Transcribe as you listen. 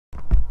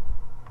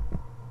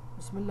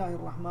بسم الله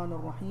الرحمن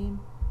الرحيم.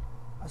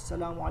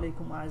 السلام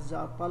عليكم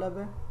أعزائي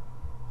الطلبة.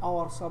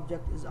 Our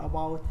subject is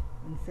about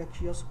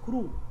infectious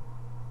croup.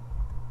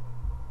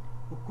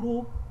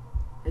 Croup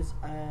is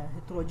a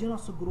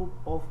heterogeneous group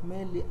of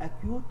mainly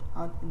acute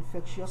and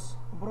infectious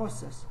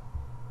process.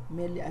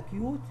 Mainly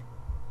acute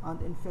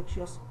and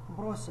infectious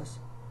process,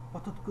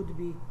 but it could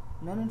be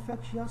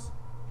non-infectious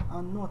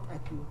and not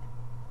acute.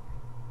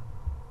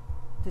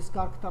 It is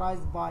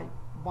characterized by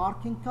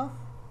barking cough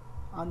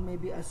and may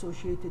be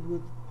associated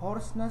with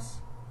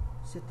hoarseness,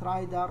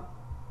 stridor,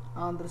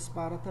 and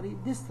respiratory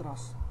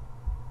distress.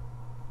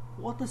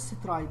 What is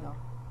stridor?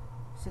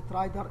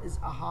 Stridor is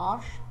a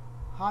harsh,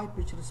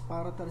 high-pitched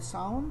respiratory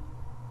sound,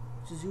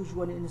 which is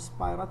usually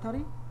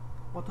inspiratory,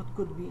 but it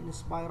could be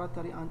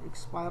inspiratory and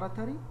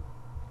expiratory.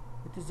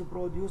 It is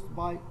produced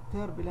by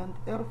turbulent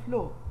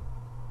airflow.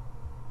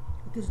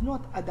 It is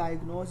not a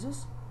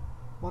diagnosis,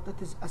 but it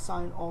is a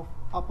sign of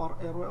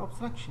upper airway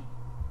obstruction.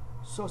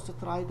 So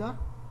stridor,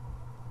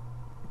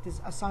 it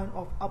is a sign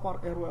of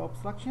upper airway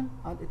obstruction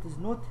and it is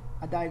not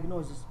a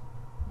diagnosis,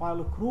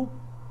 while croup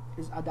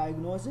is a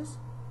diagnosis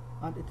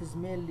and it is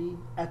mainly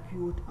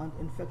acute and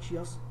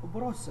infectious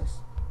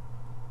process.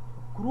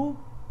 Croup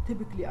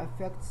typically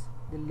affects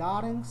the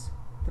larynx,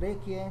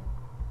 trachea,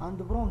 and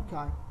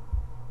bronchi.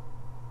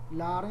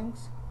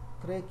 Larynx,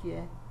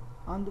 trachea,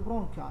 and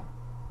bronchi.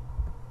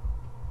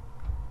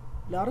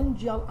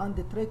 Laryngeal and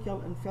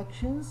tracheal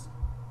infections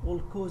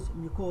will cause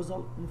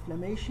mucosal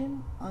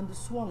inflammation and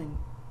swelling,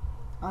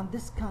 and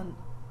this can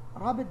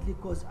rapidly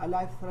cause a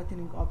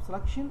life-threatening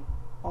obstruction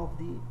of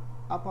the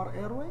upper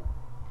airway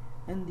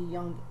in the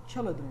young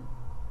children.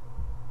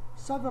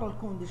 Several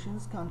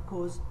conditions can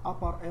cause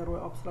upper airway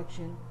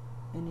obstruction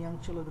in young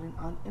children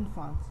and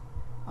infants,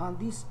 and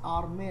these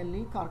are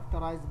mainly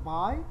characterized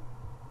by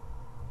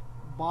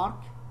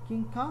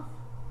barking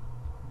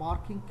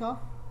cough,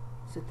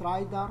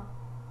 stridor,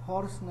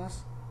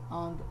 hoarseness,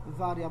 and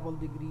variable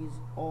degrees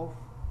of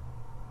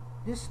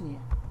dyspnea.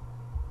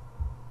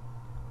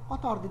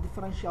 What are the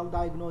differential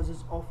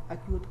diagnoses of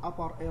acute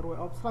upper airway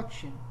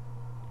obstruction?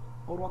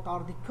 Or what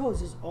are the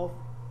causes of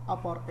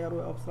upper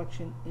airway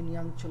obstruction in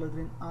young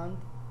children and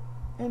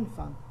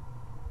infants?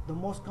 The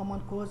most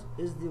common cause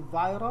is the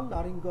viral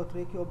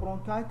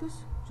laryngotracheobronchitis,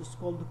 which is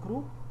called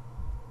croup,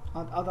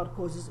 and other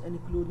causes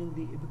including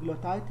the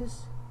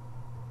epiglottitis,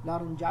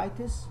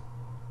 laryngitis,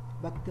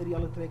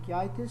 bacterial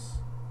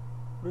tracheitis,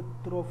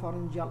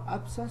 retropharyngeal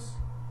abscess,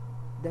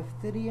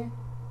 diphtheria,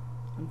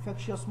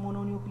 infectious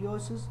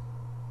mononucleosis,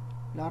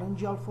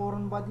 laryngeal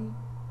foreign body,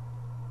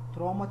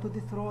 trauma to the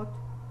throat,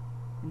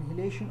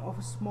 inhalation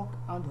of smoke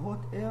and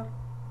hot air,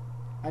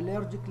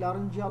 allergic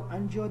laryngeal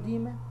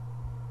angioedema,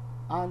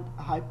 and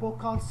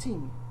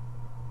hypocalcemia.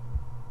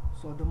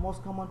 So the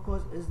most common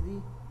cause is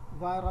the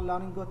viral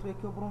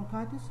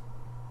laryngotracheobronchitis,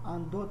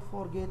 and don't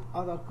forget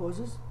other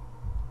causes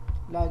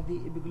like the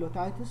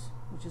epiglottitis,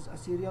 which is a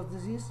serious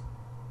disease,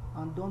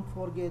 and don't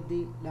forget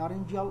the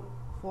laryngeal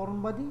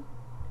foreign body,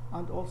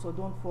 and also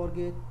don't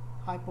forget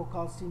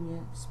hypocalcemia,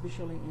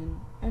 especially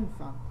in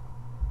infant.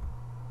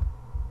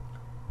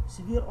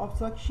 Severe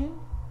obstruction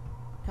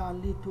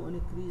can lead to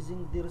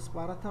increasing the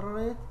respiratory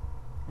rate,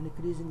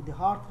 increasing the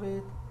heart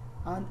rate,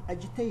 and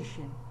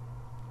agitation.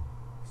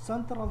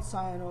 Central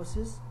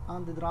cyanosis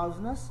and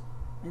drowsiness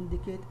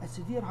indicate a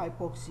severe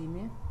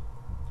hypoxemia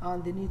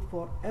and the need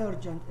for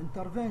urgent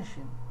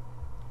intervention.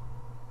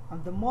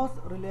 And the most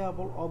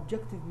reliable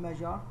objective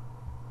measure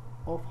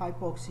of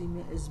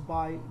hypoxemia is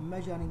by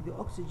measuring the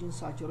oxygen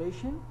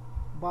saturation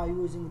by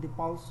using the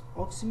pulse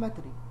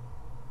oximetry.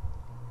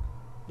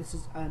 This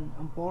is an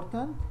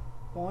important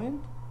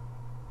point.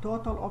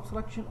 Total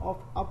obstruction of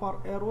upper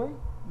airway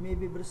may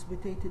be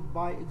precipitated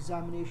by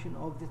examination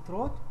of the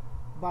throat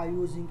by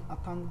using a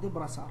tongue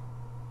depressor.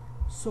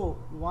 So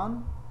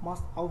one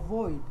must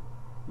avoid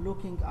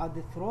looking at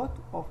the throat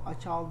of a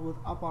child with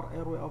upper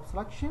airway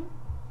obstruction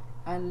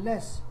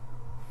unless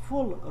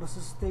full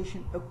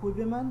resuscitation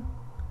equipment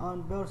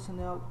and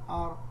personnel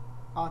are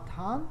at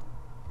hand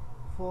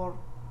for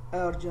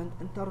urgent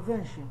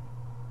intervention.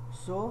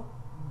 So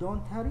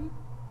don't hurry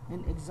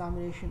in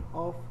examination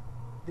of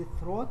the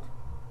throat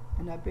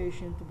in a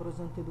patient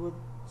presented with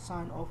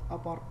sign of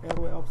upper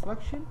airway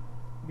obstruction,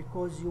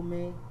 because you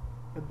may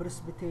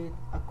precipitate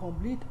a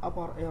complete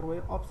upper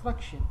airway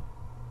obstruction.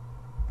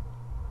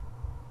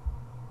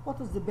 What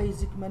is the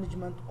basic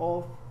management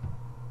of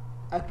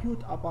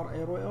acute upper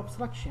airway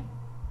obstruction?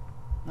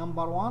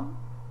 Number one,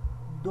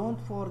 don't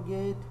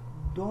forget,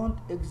 don't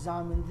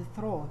examine the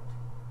throat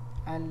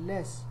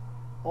unless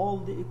all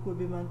the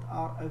equipment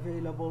are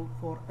available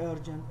for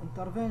urgent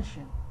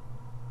intervention.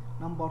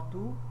 Number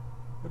two,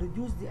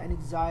 reduce the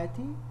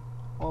anxiety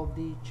of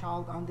the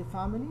child and the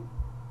family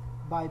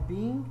by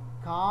being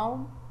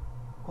calm,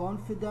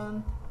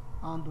 confident,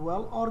 and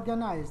well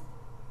organized.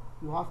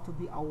 You have to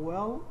be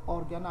well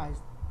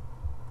organized.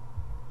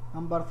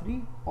 Number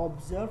three,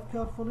 observe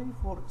carefully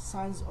for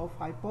signs of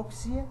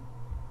hypoxia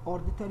or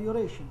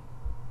deterioration.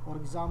 For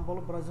example,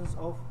 presence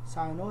of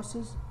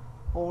cyanosis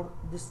or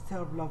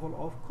disturbed level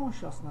of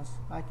consciousness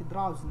like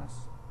drowsiness.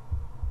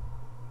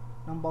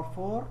 Number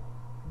 4,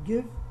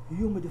 give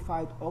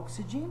humidified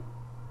oxygen,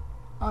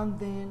 and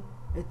then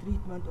a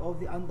treatment of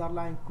the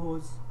underlying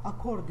cause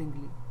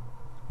accordingly.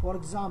 For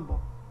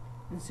example,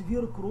 in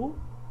severe Croup,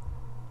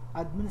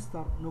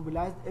 administer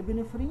nebulized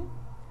epinephrine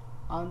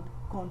and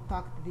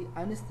contact the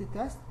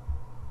anesthetist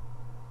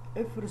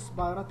if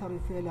respiratory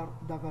failure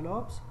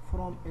develops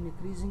from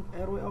increasing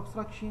airway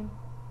obstruction,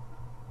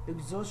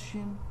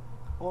 exhaustion,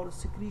 or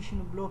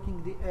secretion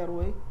blocking the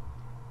airway.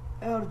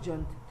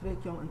 Urgent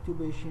tracheal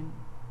intubation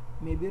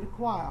may be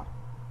required.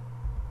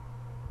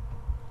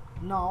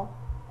 Now,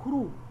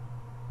 Croup,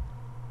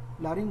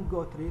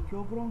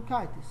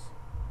 laryngotracheobronchitis.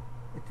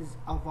 It is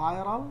a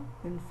viral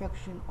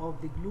infection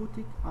of the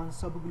glottic and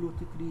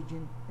subglottic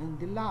region in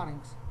the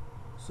larynx,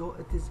 so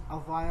it is a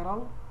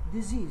viral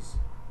disease.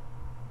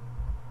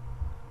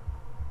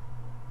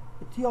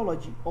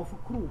 Etiology of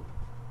Croup.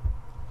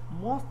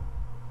 Most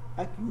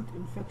acute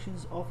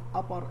infections of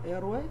upper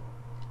airway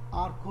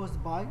are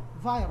caused by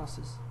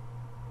viruses,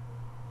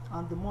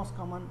 and the most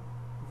common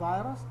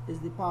virus is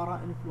the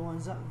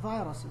para-influenza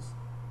viruses.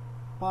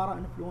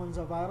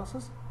 Para-influenza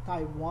viruses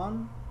type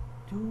 1,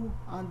 2,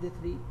 and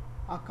 3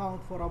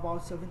 account for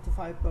about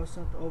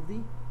 75% of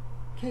the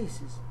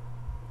cases.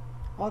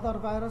 Other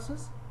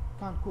viruses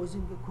can cause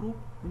Croup,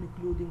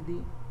 including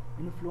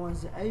the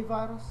influenza A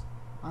virus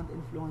and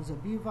influenza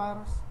B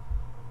virus,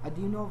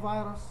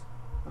 adenovirus,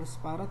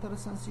 respiratory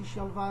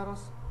syncytial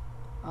virus,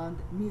 and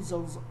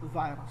measles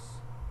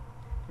virus.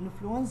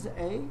 Influenza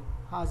A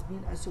has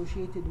been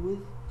associated with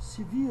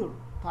severe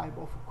type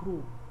of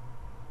Croup,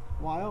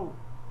 while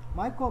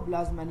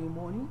Mycoplasma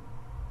pneumoniae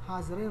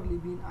has rarely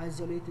been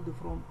isolated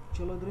from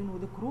children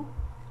with Croup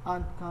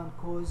and can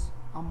cause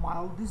a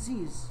mild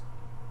disease.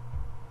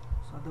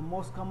 So the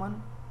most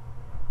common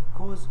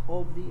cause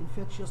of the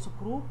infectious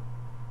Croup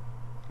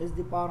is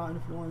the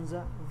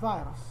para-influenza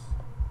virus.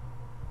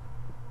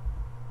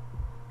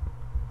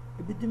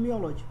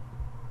 Epidemiology.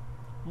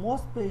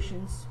 Most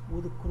patients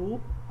with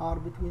Croup are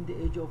between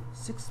the age of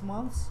 6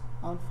 months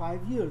and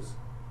 5 years,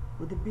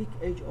 with the peak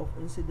age of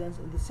incidence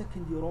in the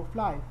second year of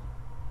life.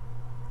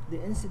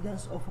 The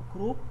incidence of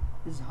Croup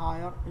is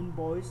higher in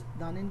boys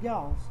than in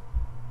girls.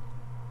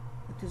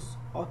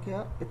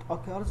 It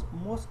occurs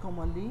most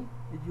commonly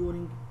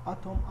during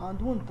autumn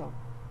and winter,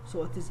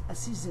 so it is a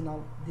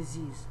seasonal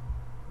disease,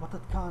 but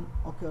it can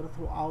occur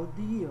throughout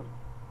the year.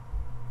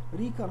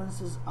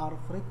 Recurrences are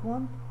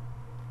frequent,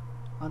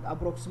 and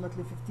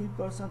approximately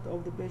 15%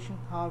 of the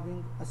patients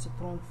having a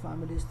strong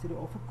family history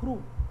of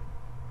Croup.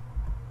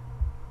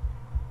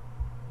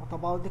 What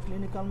about the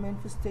clinical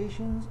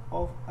manifestations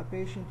of a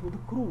patient with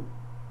Croup?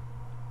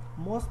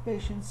 Most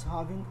patients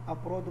having a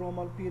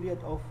prodromal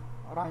period of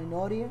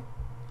rhinorrhea,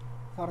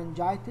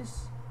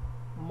 pharyngitis,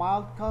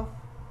 mild cough,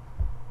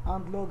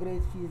 and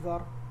low-grade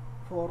fever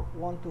for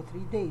 1 to 3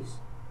 days.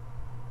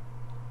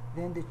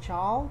 Then the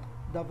child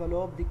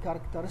developed the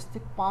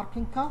characteristic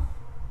barking cough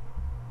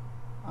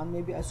and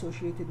may be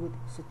associated with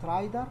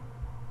stridor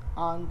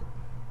and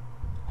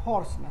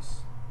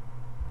hoarseness.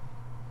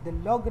 The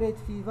low-grade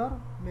fever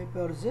may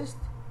persist,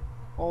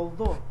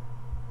 although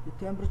the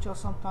temperature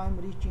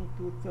sometimes reaching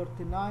to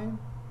 39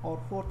 or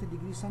 40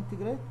 degrees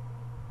centigrade,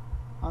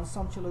 and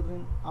some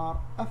children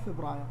are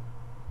afebrile.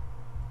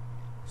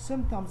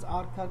 Symptoms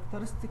are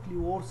characteristically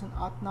worsened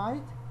at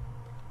night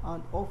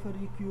and often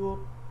recur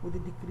with a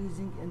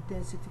decreasing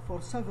intensity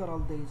for several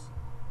days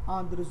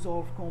and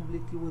resolve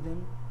completely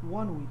within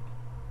 1 week.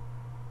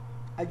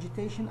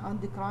 Agitation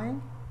and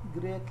crying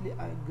greatly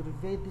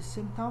aggravate the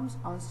symptoms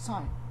and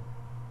signs.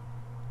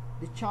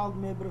 The child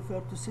may prefer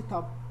to sit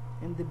up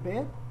in the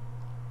bed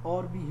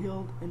or be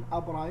held in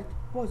upright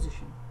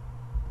position.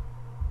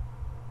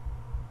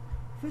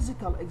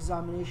 Physical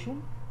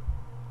examination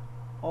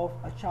of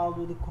a child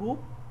with a Croup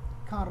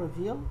can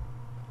reveal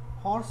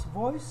hoarse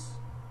voice,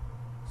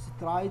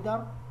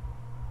 stridor,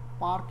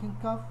 barking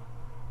cough,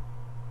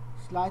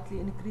 slightly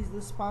increased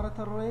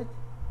respiratory rate,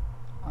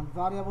 and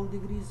variable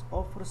degrees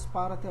of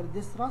respiratory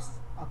distress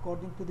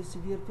according to the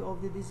severity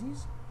of the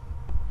disease,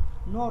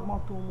 normal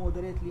to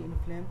moderately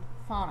inflamed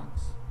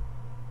pharynx.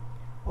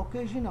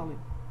 Occasionally,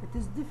 it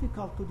is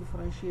difficult to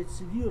differentiate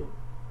severe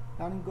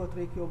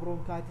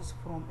laryngotracheobronchitis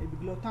from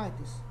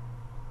epiglottitis,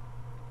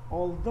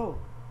 although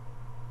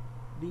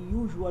the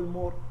usual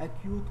more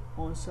acute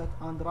onset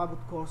and rapid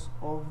course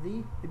of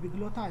the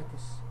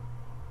epiglottitis.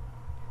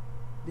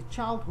 The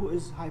child who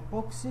is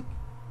hypoxic,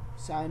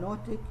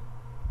 cyanotic,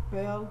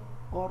 pale,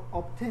 or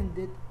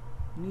obtended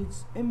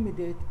needs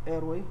immediate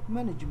airway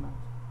management.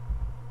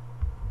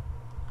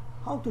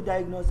 How to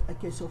diagnose a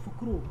case of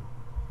Croup?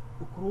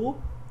 Croup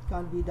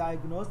can be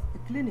diagnosed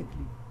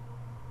clinically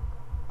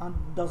and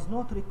does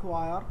not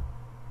require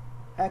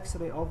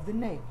X-ray of the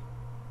neck.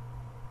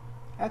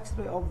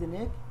 X-ray of the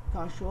neck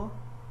can show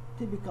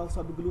typical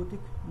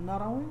subglottic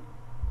narrowing,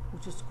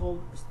 which is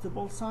called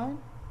stipple sign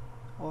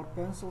or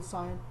pencil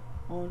sign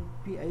on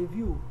PA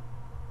view.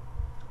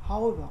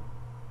 However,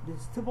 the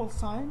stipple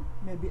sign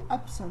may be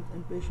absent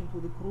in patients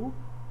with Croup,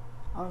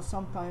 and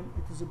sometimes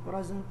it is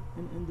present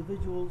in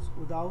individuals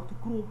without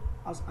Croup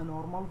as a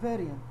normal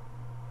variant.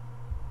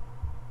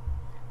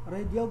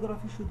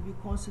 radiography should be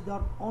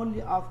considered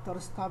only after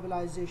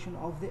stabilization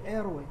of the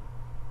airway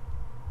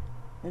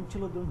in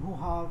children who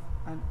have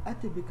an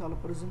atypical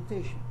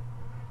presentation.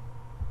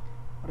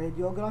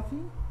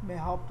 Radiography may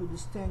help to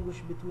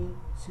distinguish between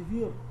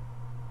severe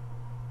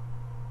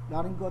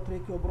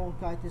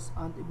laryngotracheobronchitis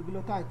and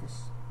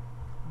epiglottitis,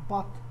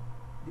 but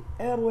the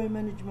airway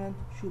management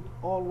should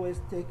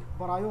always take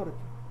priority.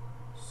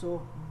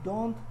 So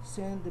don't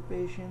send the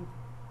patient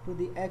to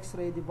the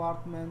X-ray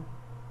department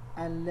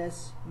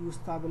unless you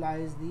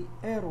stabilize the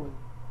airway.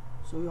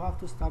 So you have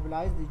to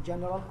stabilize the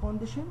general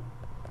condition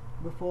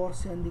before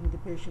sending the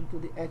patient to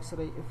the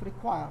X-ray if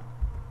required.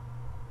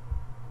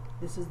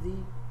 This is the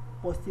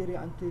posterior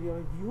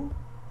anterior view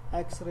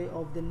X-ray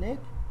of the neck,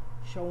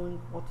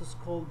 showing what is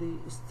called the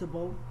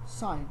stable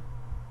sign.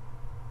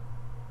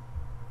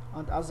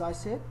 And as I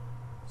said,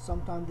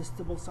 sometimes the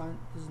stable sign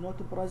is not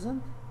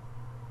present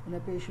in a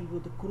patient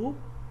with a croup,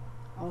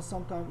 and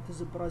sometimes it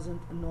is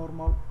present in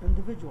normal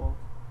individuals.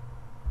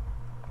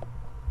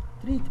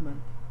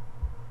 Treatment.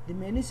 The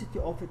mechanicity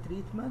of a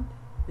treatment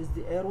is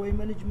the airway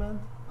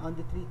management and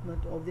the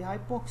treatment of the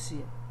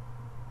hypoxia.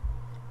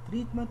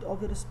 Treatment of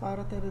the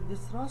respiratory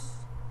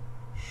distress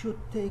should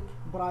take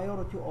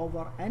priority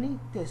over any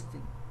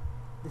testing.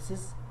 This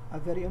is a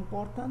very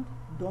important.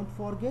 Don't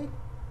forget,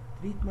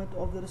 treatment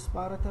of the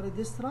respiratory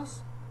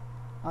distress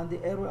and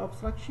the airway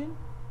obstruction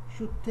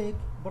should take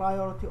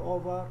priority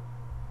over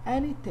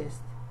any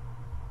test.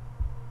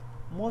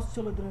 Most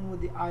children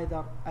with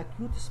either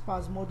acute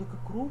spasmodic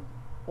croup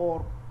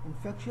or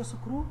infectious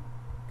croup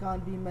can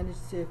be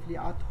managed safely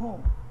at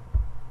home.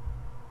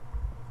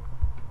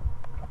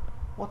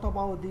 What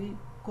about the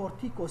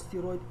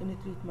corticosteroid in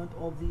treatment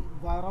of the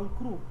viral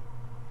croup?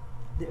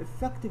 The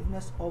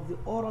effectiveness of the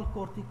oral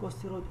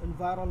corticosteroid in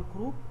viral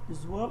croup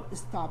is well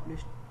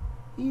established,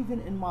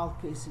 even in mild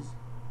cases,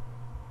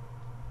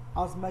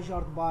 as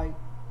measured by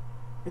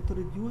it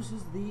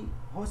reduces the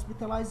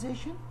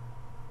hospitalization,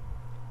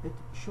 it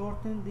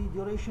shortens the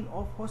duration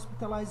of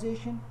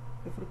hospitalization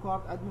if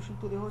required admission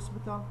to the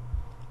hospital,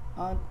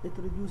 and it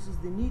reduces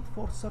the need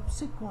for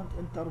subsequent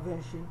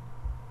intervention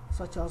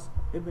such as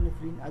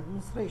epinephrine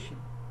administration.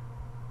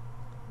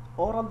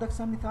 Oral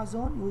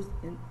dexamethasone used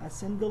in a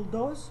single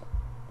dose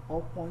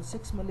of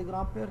 0.6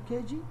 mg per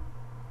kg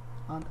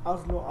and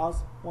as low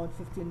as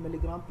 0.15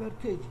 mg per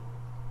kg.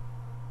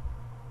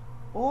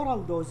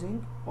 Oral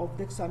dosing of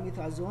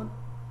dexamethasone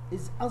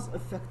is as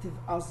effective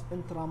as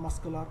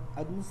intramuscular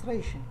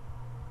administration.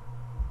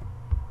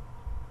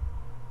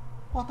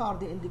 What are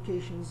the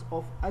indications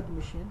of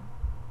admission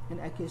in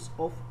a case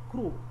of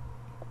croup?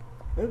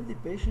 If the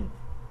patient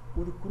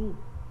with croup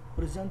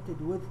presented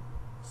with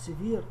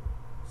severe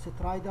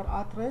stridor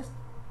at rest,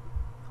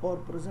 or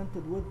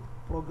presented with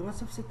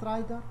progressive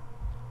stridor,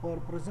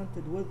 or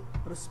presented with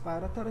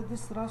respiratory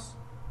distress,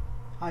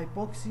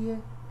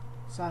 hypoxia,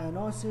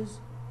 cyanosis,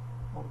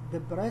 or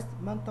depressed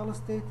mental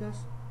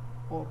status,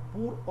 or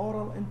poor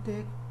oral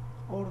intake,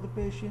 or the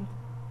patient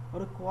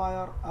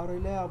require a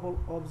reliable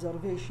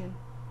observation,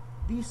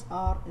 these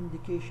are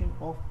indication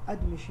of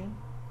admission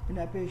in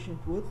a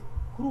patient with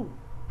croup.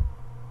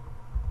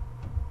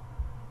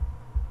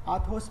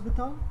 At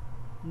hospital,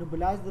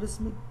 nebulized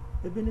rhythmic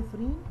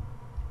epinephrine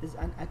is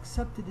an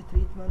accepted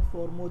treatment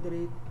for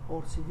moderate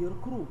or severe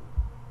croup,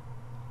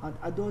 and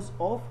a dose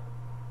of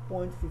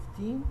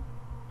 0.15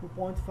 to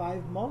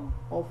 0.5 ml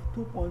of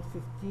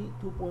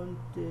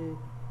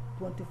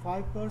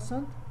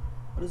 2.25%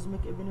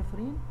 rhythmic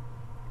epinephrine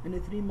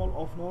in 3 ml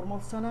of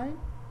normal saline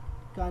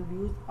can be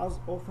used as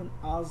often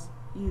as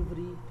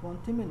every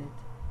 20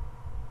 minutes.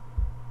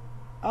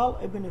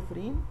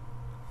 L-epinephrine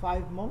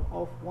 5 ml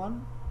of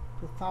 1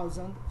 to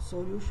 1000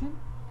 solution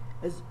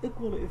is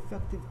equally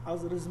effective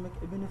as rhythmic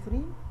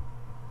epinephrine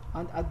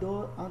and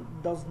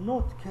does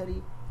not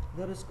carry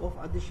the risk of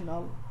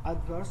additional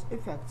adverse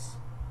effects.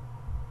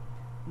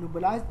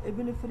 Nebulized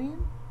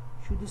epinephrine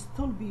should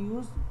still be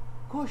used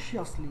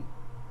cautiously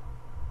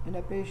in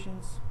a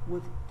patients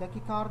with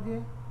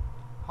tachycardia,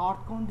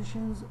 heart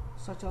conditions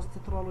such as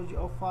tetralogy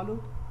of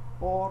Fallot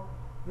or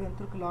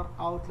ventricular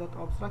outlet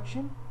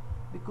obstruction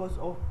because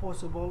of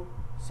possible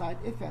side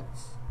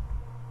effects.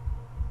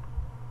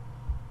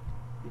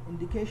 The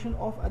indication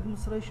of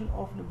administration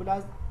of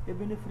nebulized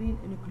epinephrine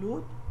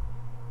include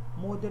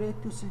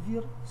moderate to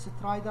severe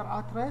stridor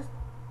at rest,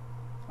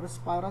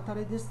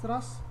 respiratory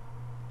distress,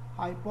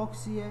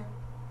 hypoxia,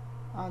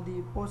 and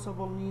the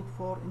possible need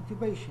for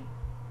intubation.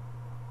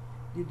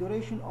 The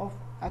duration of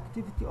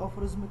activity of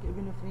rhythmic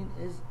epinephrine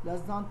is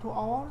less than 2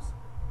 hours,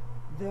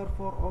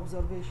 therefore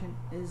observation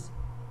is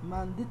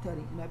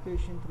mandatory in a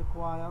patient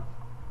require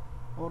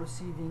or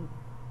receiving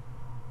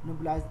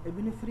nebulized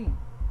epinephrine.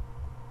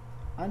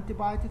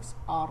 Antibiotics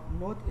are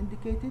not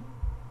indicated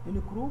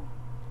in croup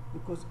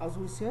because, as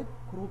we said,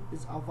 croup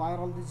is a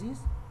viral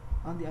disease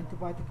and the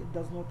antibiotic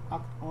does not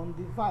act on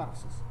the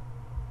viruses.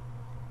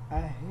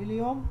 A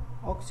helium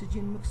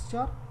oxygen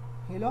mixture,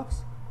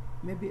 HELOX,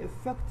 may be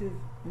effective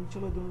in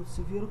children with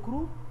severe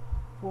croup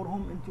for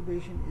whom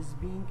intubation is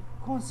being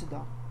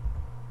considered.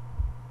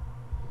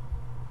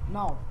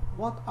 Now,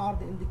 what are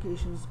the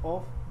indications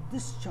of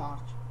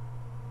discharge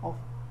of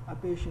a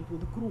patient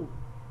with Croup?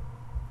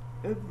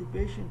 If the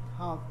patient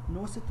have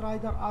no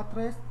stridor at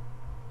rest,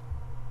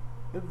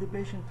 if the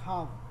patient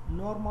have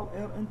normal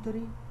air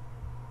entry,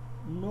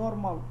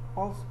 normal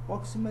pulse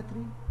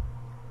oximetry,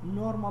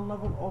 normal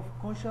level of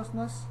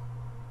consciousness,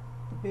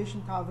 the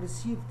patient have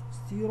received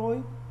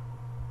steroid,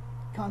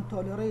 can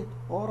tolerate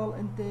oral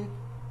intake,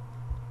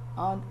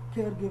 and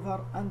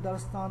caregiver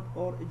understand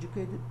or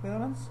educated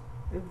parents,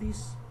 if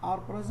these are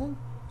present,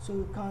 so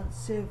you can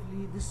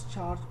safely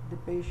discharge the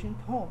patient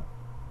home.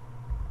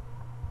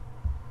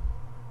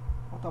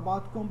 What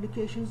about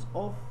complications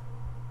of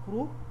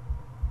Croup?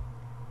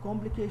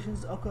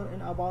 Complications occur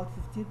in about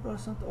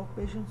 15% of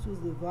patients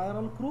with the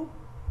viral Croup,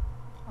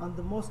 and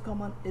the most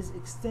common is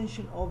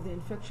extension of the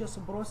infectious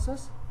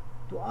process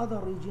to other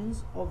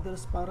regions of the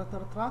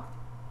respiratory tract,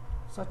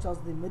 such as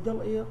the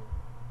middle ear,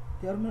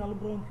 terminal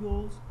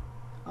bronchioles,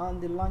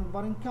 and the lung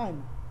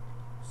parenchyma.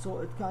 So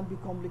it can be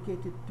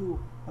complicated to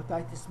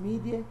otitis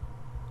media,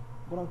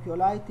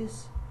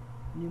 bronchiolitis,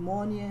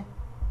 pneumonia,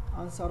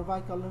 and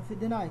cervical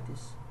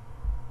lymphadenitis.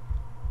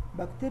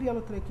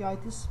 Bacterial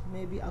tracheitis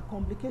may be a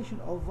complication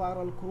of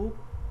viral Croup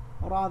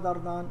rather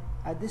than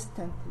a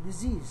distant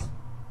disease.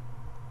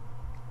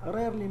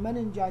 Rarely,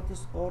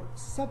 meningitis or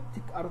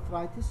septic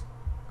arthritis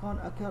can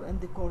occur in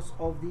the course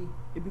of the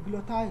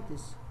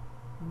epiglottitis,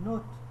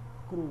 not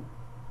Croup.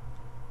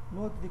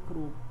 Not the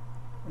Croup.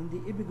 In the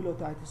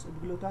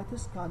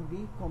epiglottitis can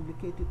be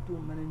complicated to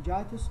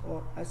meningitis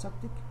or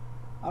aseptic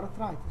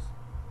arthritis.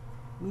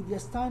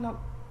 Mediastinal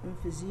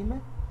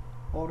emphysema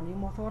or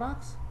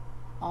pneumothorax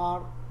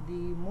are the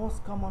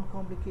most common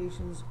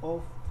complications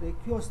of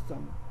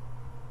tracheostomy.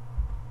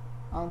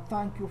 And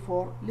thank you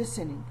for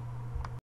listening.